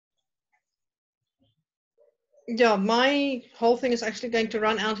Yeah, my whole thing is actually going to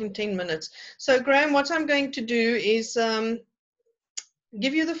run out in 10 minutes. So, Graham, what I'm going to do is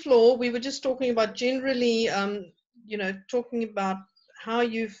give you the floor. We were just talking about generally, talking about how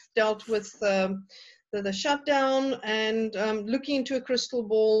you've dealt with the shutdown and looking into a crystal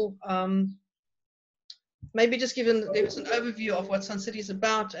ball. Maybe just give us an overview of what Sun City is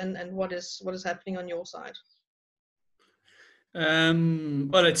about and what is happening on your side.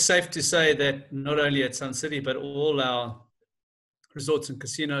 Well, it's safe to say that not only at Sun City, but all our resorts and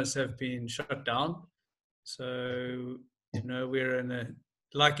casinos have been shut down. So, we're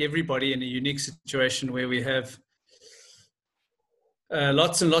like everybody, in a unique situation where we have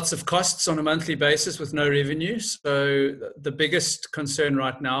lots and lots of costs on a monthly basis with no revenue. So the biggest concern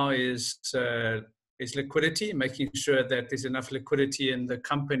right now is liquidity, making sure that there's enough liquidity in the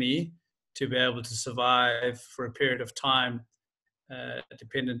company to be able to survive for a period of time,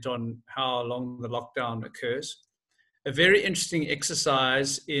 dependent on how long the lockdown occurs. A very interesting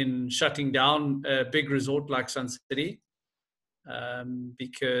exercise in shutting down a big resort like Sun City,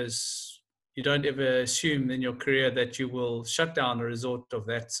 because you don't ever assume in your career that you will shut down a resort of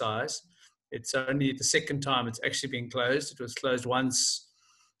that size. It's only the second time it's actually been closed. It was closed once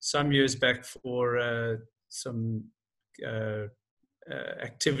some years back for some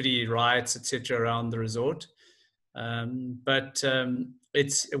activity, riots, etc., around the resort.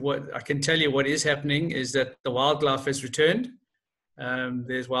 It's what I can tell you. What is happening is that the wildlife has returned.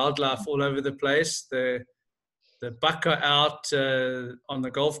 There's wildlife all over the place. The buck are out on the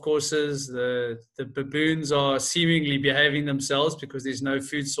golf courses. The baboons are seemingly behaving themselves because there's no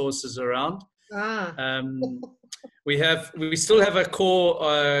food sources around. We still have a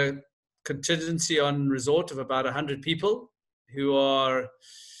core contingency on resort of about 100 people who are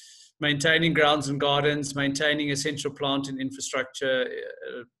maintaining grounds and gardens, maintaining essential plant and infrastructure,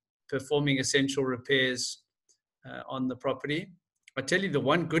 performing essential repairs on the property. I tell you, the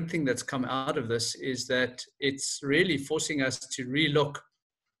one good thing that's come out of this is that it's really forcing us to relook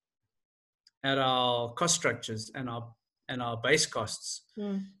at our cost structures and our base costs.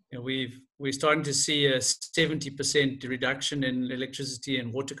 We're starting to see a 70% reduction in electricity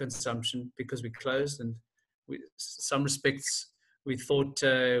and water consumption because we closed, and some respects we thought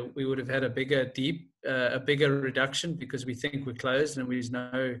we would have had a bigger reduction because we think we're closed and there's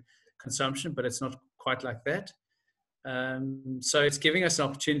no consumption, but it's not quite like that. So it's giving us an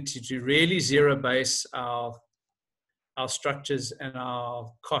opportunity to really zero base our structures and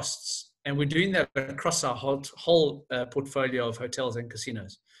our costs. And we're doing that across our whole portfolio of hotels and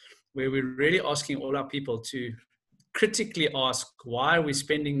casinos, where we're really asking all our people to critically ask why we're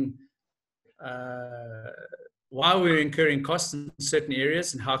spending, why we're incurring costs in certain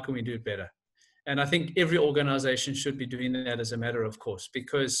areas and how can we do it better. And I think every organization should be doing that as a matter of course,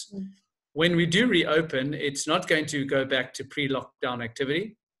 because when we do reopen, it's not going to go back to pre-lockdown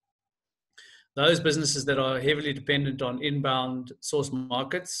activity. Those businesses that are heavily dependent on inbound source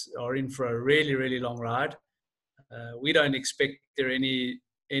markets are in for a really, really long ride. We don't expect there any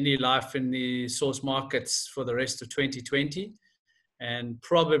life in the source markets for the rest of 2020. And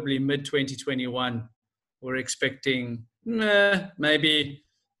probably mid-2021, we're expecting maybe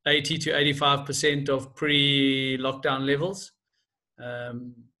 80 to 85% of pre-lockdown levels.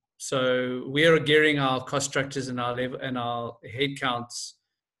 So we are gearing our cost structures and our headcounts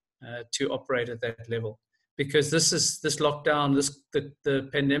to operate at that level, because this lockdown, the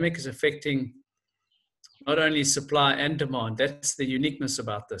pandemic is affecting not only supply and demand. That's the uniqueness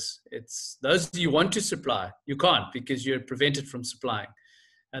about this. It's those you want to supply, you can't because you're prevented from supplying,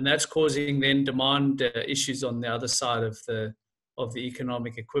 and that's causing then demand issues on the other side of the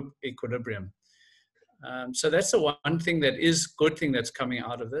economic equilibrium. So that's the one thing that is good thing that's coming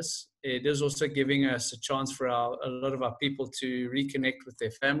out of this. It is also giving us a chance for a lot of our people to reconnect with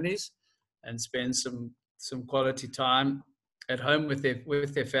their families and spend some quality time at home with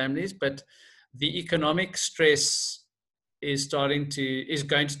their families. But the economic stress is going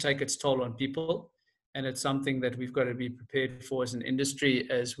to take its toll on people, and it's something that we've got to be prepared for as an industry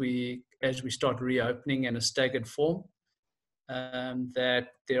as we start reopening in a staggered form. That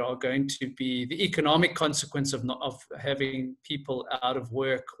there are going to be the economic consequence of having people out of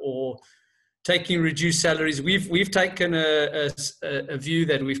work or taking reduced salaries. We've taken a view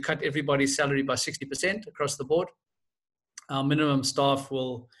that we've cut everybody's salary by 60% across the board. Our minimum staff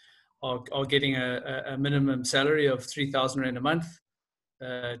are getting a minimum salary of 3,000 Rand a month,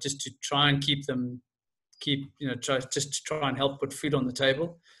 just to try and just to try and help put food on the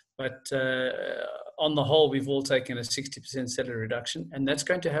table. But on the whole, we've all taken a 60% salary reduction, and that's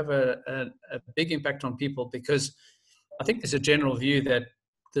going to have a big impact on people, because I think there's a general view that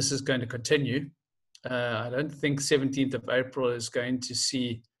this is going to continue. I don't think 17th of April is going to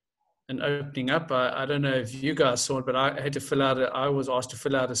see an opening up. I don't know if you guys saw it, but I had to fill out. I was asked to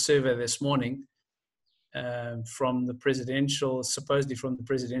fill out a survey this morning from the presidential, supposedly from the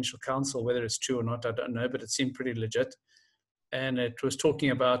presidential council. Whether it's true or not, I don't know, but it seemed pretty legit. And it was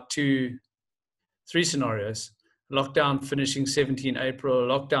talking about three scenarios: lockdown finishing 17 April,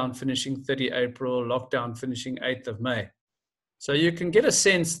 lockdown finishing 30 April, lockdown finishing 8th of May. So you can get a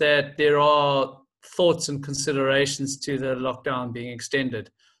sense that there are thoughts and considerations to the lockdown being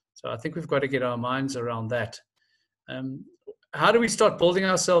extended. So I think we've got to get our minds around that. How do we start building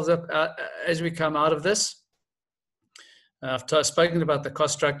ourselves up as we come out of this? I've spoken about the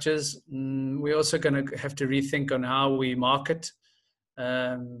cost structures. We're also going to have to rethink on how we market.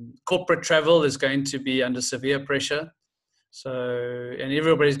 Corporate travel is going to be under severe pressure. And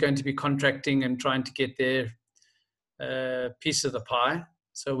everybody's going to be contracting and trying to get their piece of the pie.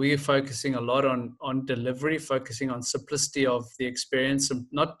 So we're focusing a lot on delivery, focusing on simplicity of the experience,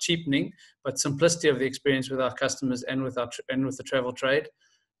 not cheapening, but simplicity of the experience with our customers and with the travel trade,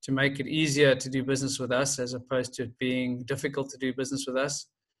 to make it easier to do business with us as opposed to it being difficult to do business with us.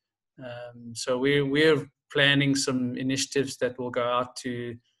 So we're planning some initiatives that will go out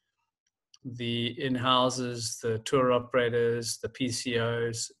to the in-houses, the tour operators, the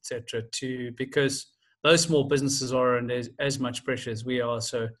PCOs, etc., because those small businesses are under as much pressure as we are.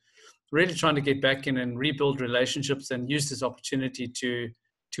 So really trying to get back in and rebuild relationships and use this opportunity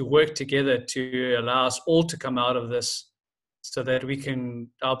to work together to allow us all to come out of this so that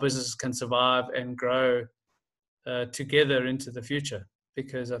our business can survive and grow together into the future,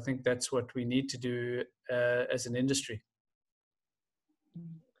 because I think that's what we need to do as an industry.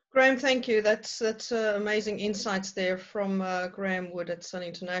 Graham, thank you. That's amazing insights there from Graham Wood at Sun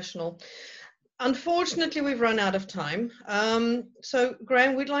International. Unfortunately, we've run out of time. So,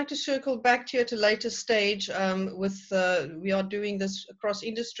 Graham, we'd like to circle back to you at a later stage we are doing this across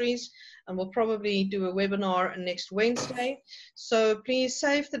industries, and we'll probably do a webinar next Wednesday. So please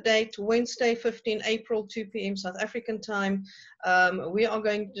save the date, Wednesday, 15 April, 2 p.m. South African time. We are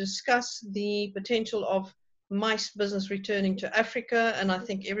going to discuss the potential of MICE business returning to Africa, and I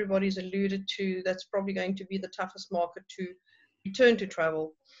think everybody's alluded to that's probably going to be the toughest market to return to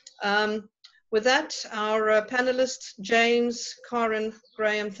travel. With that, our panelists, James, Karen,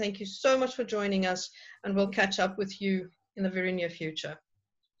 Graham, thank you so much for joining us, and we'll catch up with you in the very near future.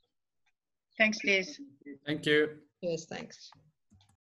 Thanks, Liz. Thank you. Yes, thanks.